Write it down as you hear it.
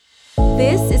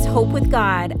This is Hope with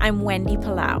God. I'm Wendy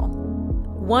Palau.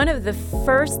 One of the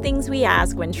first things we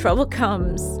ask when trouble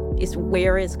comes is,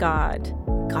 where is God?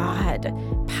 God,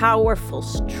 powerful,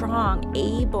 strong,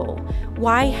 able.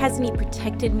 Why hasn't He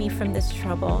protected me from this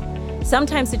trouble?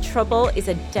 Sometimes the trouble is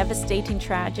a devastating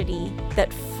tragedy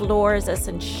that floors us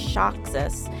and shocks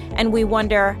us, and we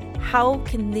wonder, how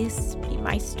can this be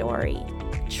my story?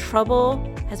 Trouble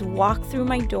has walked through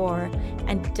my door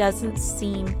and doesn't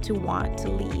seem to want to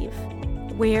leave.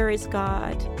 Where is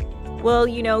God? Well,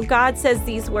 God says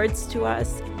these words to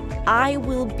us: I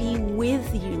will be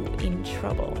with you in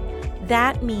trouble.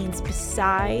 That means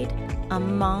beside,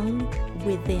 among,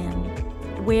 within.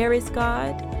 Where is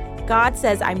God? God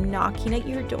says, I'm knocking at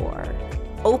your door.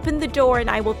 Open the door and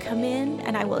I will come in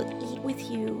and I will eat with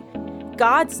you.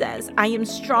 God says, I am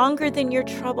stronger than your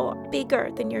trouble, bigger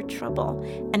than your trouble,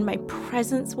 and my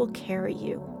presence will carry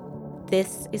you.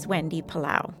 This is Wendy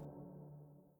Palau.